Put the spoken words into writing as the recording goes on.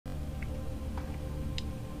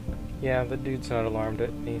Yeah, the dude's not alarmed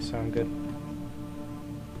at me, so I'm good.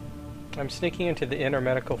 I'm sneaking into the inner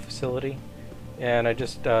medical facility, and I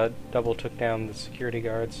just double took down the security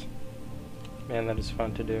guards. Man, that is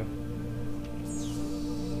fun to do.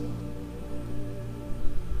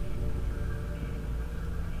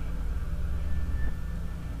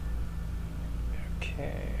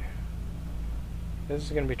 Okay. This is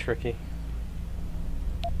going to be tricky.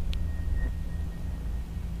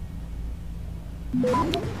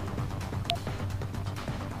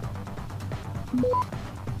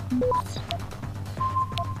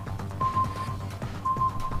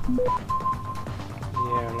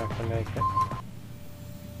 Yeah, I'm not gonna make it.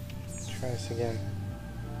 Let's try this again.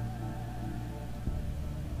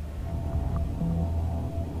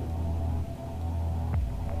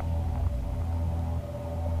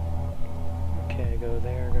 Okay, go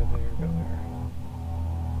there, go there, go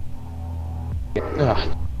there.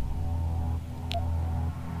 Ugh.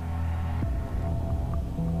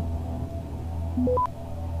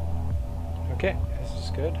 Okay, this is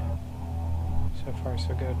good. So far,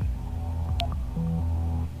 so good.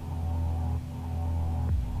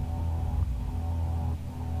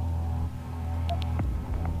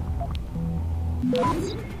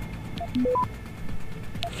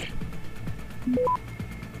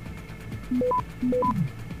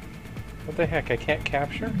 What the heck? I can't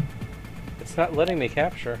capture? It's not letting me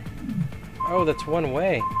capture. Oh, that's one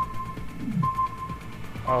way.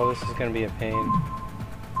 Oh, this is going to be a pain.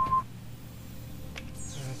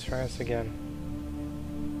 Let's try this again.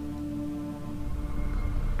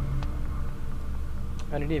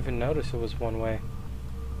 I didn't even notice it was one way.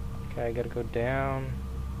 Okay, I gotta go down.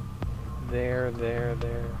 There, there,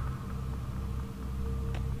 there.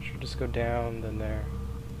 Should just go down, then there.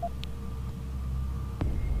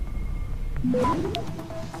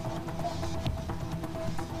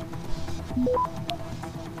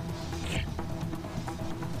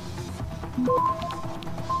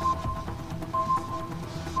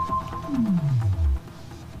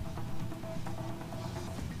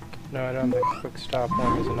 No, I don't think a quick stop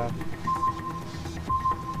one is enough.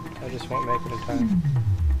 I just won't make it in time.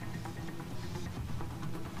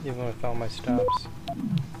 Even with all my stops.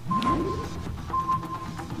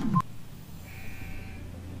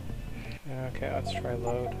 Okay, let's try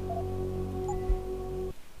load.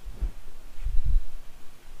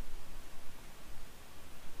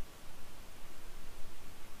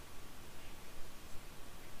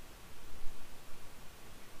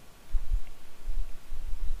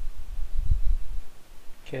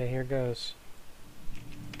 Okay, here goes.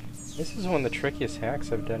 This is one of the trickiest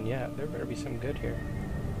hacks I've done yet. There better be some good here.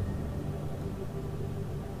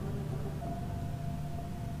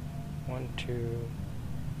 One, two.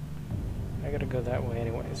 I gotta go that way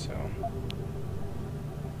anyway, so.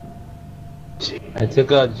 I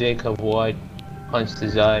took out Jacob White, punched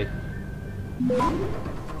his eye.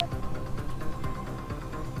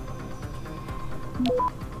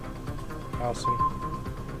 Awesome.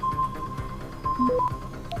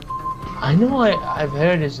 I know I've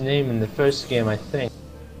heard his name in the first game, I think.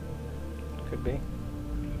 Could be.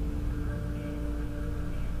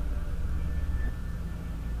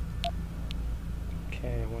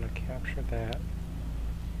 Okay, I want to capture that.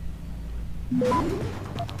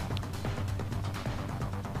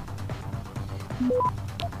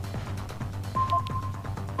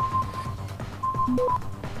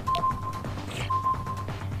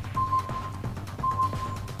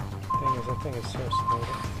 That thing is so slow.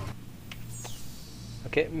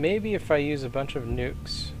 Okay, maybe if I use a bunch of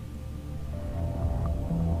nukes.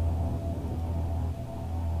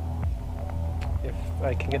 If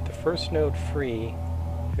I can get the first node free,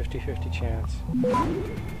 50-50 chance.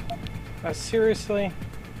 Seriously?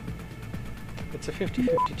 It's a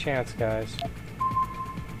 50-50 chance, guys.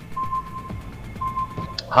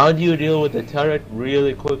 How do you deal with the turret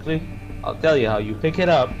really quickly? I'll tell you how. You pick it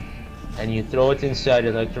up and you throw it inside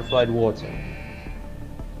electrified water.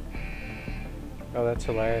 Oh, that's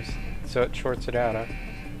hilarious. So it shorts it out, huh?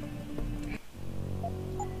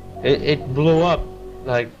 It blew up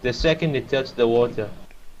like the second it touched the water.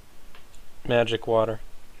 Magic water.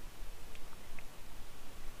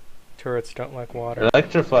 Turrets don't like water.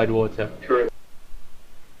 Electrified water.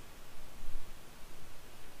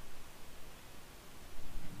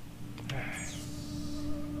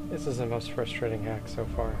 This is the most frustrating hack so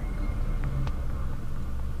far.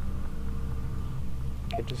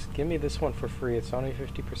 Okay, just give me this one for free. It's only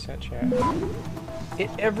 50% chance.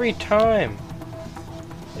 Every time!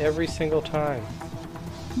 Every single time.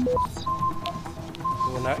 You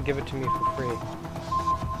will not give it to me for free.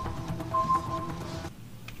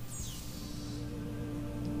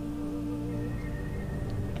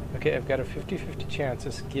 Okay, I've got a 50-50 chance.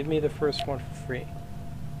 Just give me the first one for free.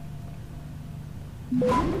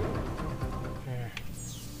 There.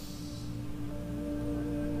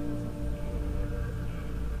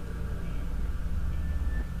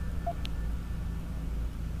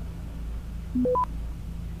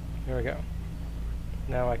 There we go.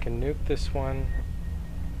 Now I can nuke this one,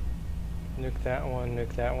 nuke that one,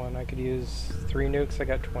 nuke that one. I could use 3 nukes. I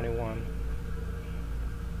got 21.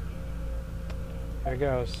 There it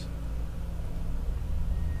goes.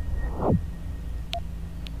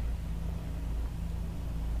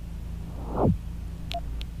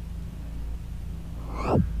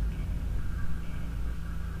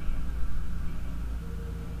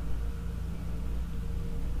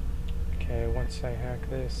 Okay, once I hack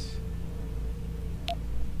this.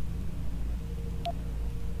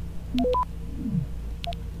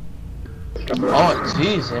 Oh,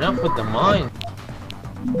 jeez, enough with the mine.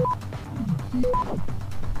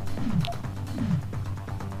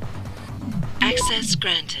 Access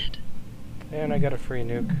granted. And I got a free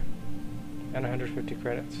nuke. And 150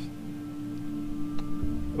 credits.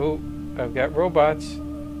 Oh, I've got robots.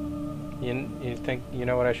 You think you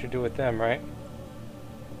know what I should do with them, right?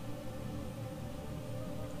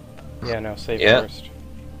 Yeah, no, save first.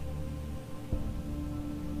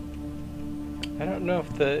 I don't know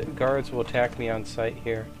if the guards will attack me on sight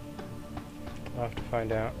here. I'll have to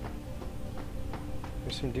find out.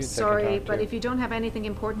 There's some dudes I can Sorry, talk but to. if you don't have anything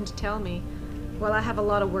important to tell me, well, I have a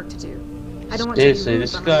lot of work to do. I don't want to be Seriously, rude,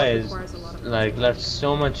 this but my guy work is requires a lot of like left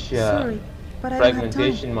so much Sorry, but I don't have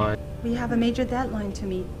fragmentation time. mine. We have a major deadline to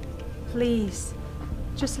meet. Please,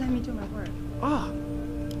 just let me do my work. Ah,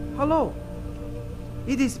 hello.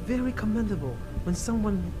 It is very commendable when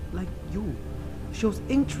someone like you shows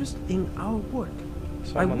interest in our work. I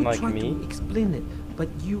Someone would like try me? to explain it, but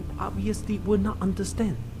you obviously will not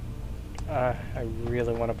understand. I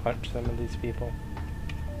really want to punch some of these people.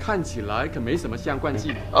 看起来可没什么相关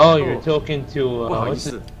技能。 Oh, you're talking to 不好意 what's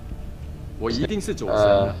思 it? 我一定是走神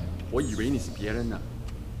了，我以为你是别人呢。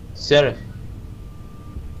 Seraph.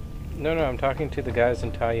 No, I'm talking to the guys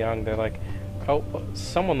in Taiyang. They're like, oh,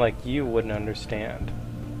 someone like you wouldn't understand.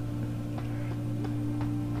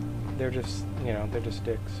 They're just, you know, they're just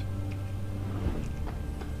dicks.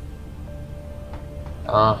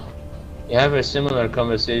 You have a similar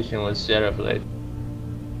conversation with Seraph later.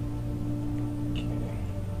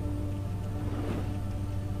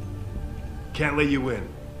 Can't let you in.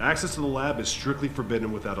 Access to the lab is strictly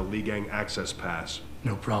forbidden without a Lee Gang access pass.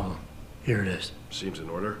 No problem. Here it is. Seems in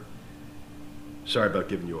order. Sorry about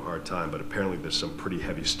giving you a hard time, but apparently there's some pretty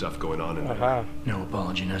heavy stuff going on in there. Aha. No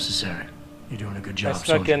apology necessary. You're doing a good I job,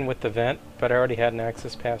 snuck soldier. in with the vent, but I already had an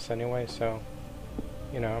access pass anyway, so,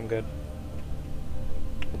 you know, I'm good.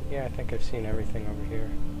 Yeah, I think I've seen everything over here.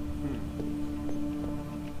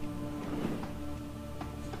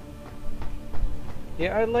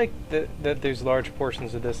 Yeah, I like that there's large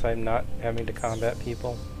portions of this I'm not having to combat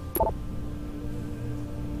people.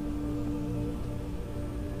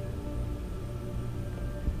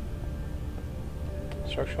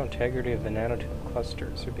 Structural integrity of the nanotube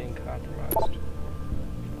clusters are being compromised.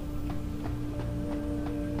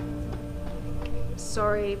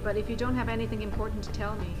 Sorry, but if you don't have anything important to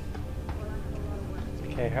tell me.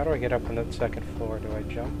 Okay, how do I get up on that second floor? Do I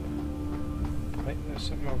jump? Wait, there's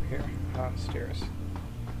something over here. Ah, stairs.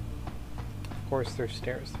 Of course there's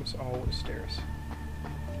stairs. There's always stairs.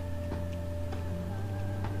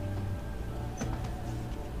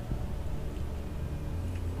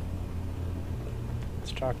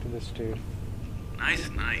 Let's talk to this dude. Nice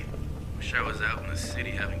night. Wish I was out in the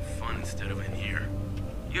city having fun instead of in here.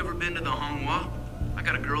 You ever been to the Honghua? I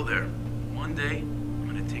got a girl there. One day, I'm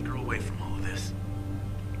gonna take her away from all of this.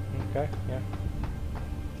 Okay, yeah.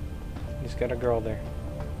 He's got a girl there.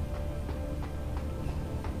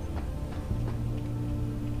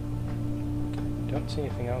 Don't see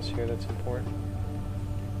anything else here that's important.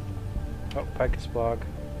 Oh, Picus blog,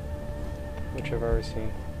 which I've already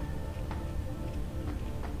seen.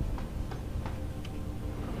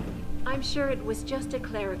 I'm sure it was just a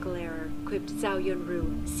clerical error, quipped Zhao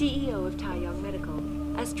Yunru, CEO of Taiyang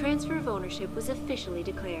Medical, as transfer of ownership was officially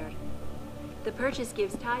declared. The purchase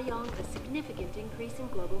gives Taiyang a significant increase in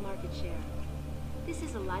global market share. This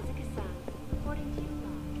is Eliza Kassan, reporting to you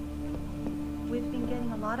live. We've been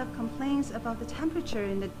getting a lot of complaints about the temperature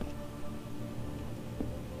in the...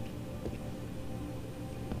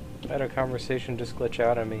 I had a conversation just glitch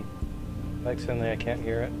out on me. Like suddenly I can't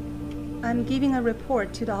hear it. I'm giving a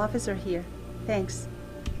report to the officer here. Thanks.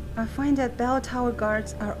 I find that bell tower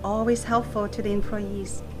guards are always helpful to the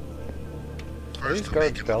employees. Are these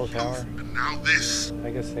guards bell tower? And now this.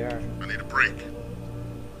 I guess they are. I need a break.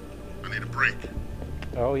 I need a break.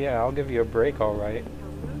 Oh yeah, I'll give you a break, all right.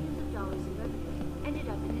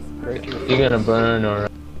 Break your You're gonna burn or...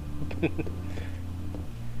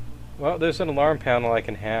 Well, there's an alarm panel I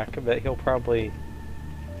can hack, but he'll probably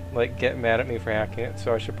like get mad at me for hacking it,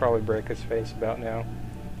 so I should probably break his face about now.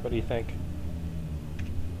 What do you think?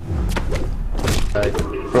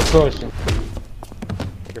 Proportion.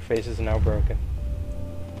 Your face is now broken.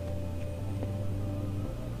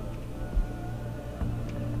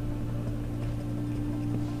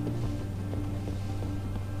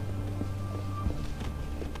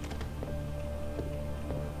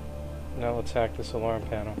 Now let's hack this alarm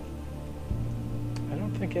panel. I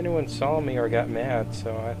don't think anyone saw me or got mad,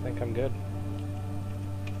 so I think I'm good.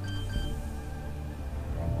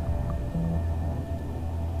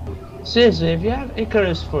 Seriously, if you have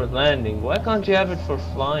Icarus for landing, why can't you have it for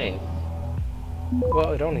flying?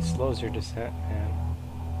 Well, it only slows your descent, man.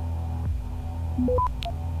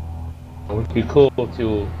 It would be cool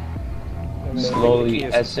to slowly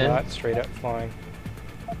ascend. Not straight up flying.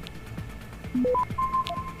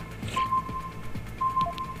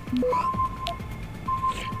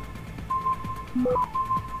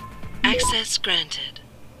 Access granted.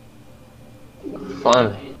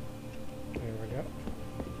 Finally. There we go.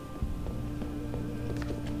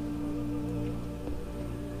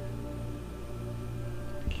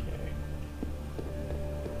 Okay.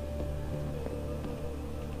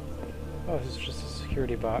 Oh, this is just a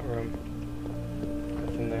security bot room.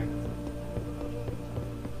 Nothing there.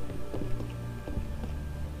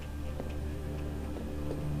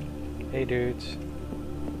 Hey dudes.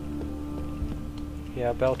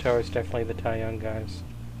 Yeah, Bell Tower's definitely the Tai Young guys.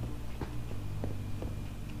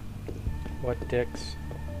 What dicks.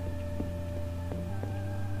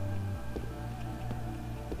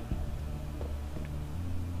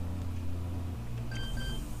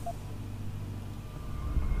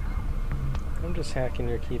 I'm just hacking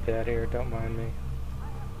your keypad here, don't mind me.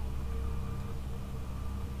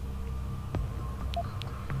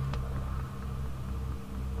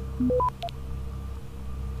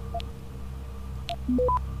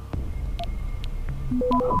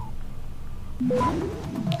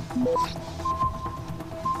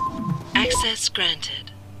 Access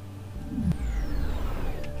granted.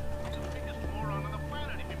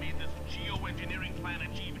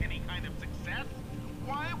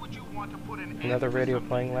 Another radio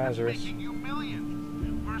playing Lazarus.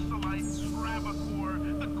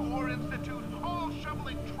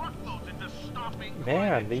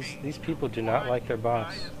 Man, these people do not like their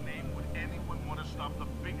boss.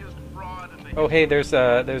 Oh hey, there's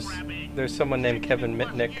someone named Kevin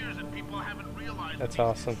Mitnick. That's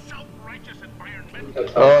awesome.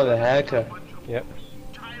 Oh, the hacker. Yep.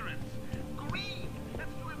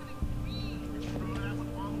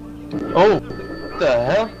 Oh, what the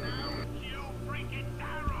hell?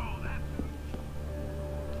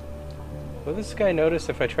 Will this guy notice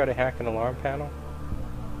if I try to hack an alarm panel?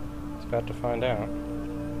 He's about to find out.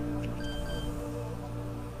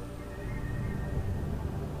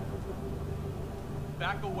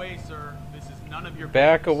 Back away, sir. This is none of your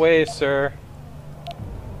Back away, sir.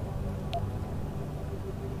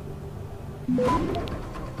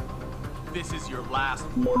 This is your last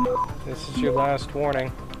warning. This is your last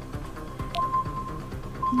warning.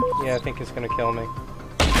 Yeah, I think it's gonna kill me.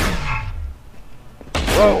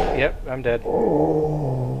 Whoa! Yep, I'm dead.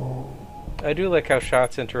 I do like how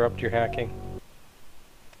shots interrupt your hacking.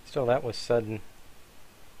 Still, that was sudden.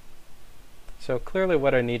 So clearly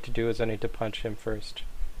what I need to do is I need to punch him first.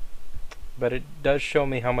 But it does show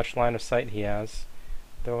me how much line of sight he has.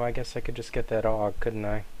 Though I guess I could just get that AUG, couldn't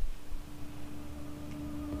I?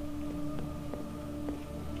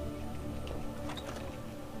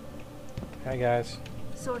 Hi guys.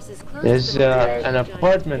 There's an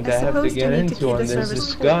apartment I have to get into, and there's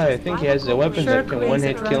this guy. I think he has a weapon that can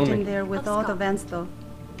one-hit kill me. In there with all the vents, though.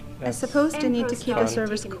 I suppose they need to keep the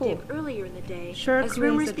service cool. Sure,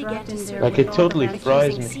 cranes dropped in there. Like it totally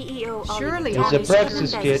fries me. Surely There's a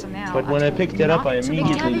praxis kit, but when I picked it up, I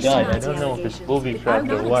immediately died. I don't know if it's booby-trapped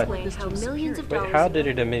or what. Wait, how did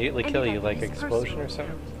it immediately kill you? Like explosion or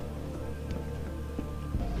something?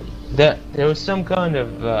 There was some kind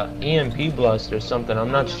of EMP blast or something.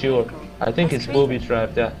 I'm not sure. I think it's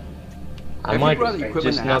booby-trapped. I might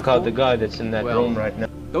just knock out the guy that's in that room right now.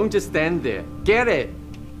 Don't just stand there. Get it!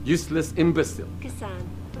 Useless imbecile. Kassan,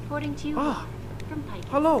 reporting to you from Pike.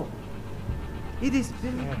 Hello. It is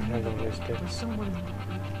very for someone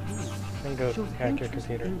and go hack your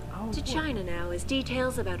computer. To China now as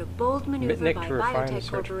details about a bold maneuver Mitnick by to refine the biotech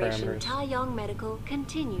search corporation parameters. Tai Yong Medical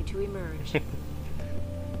continue to emerge.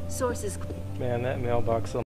 Sources. Man, that mailbox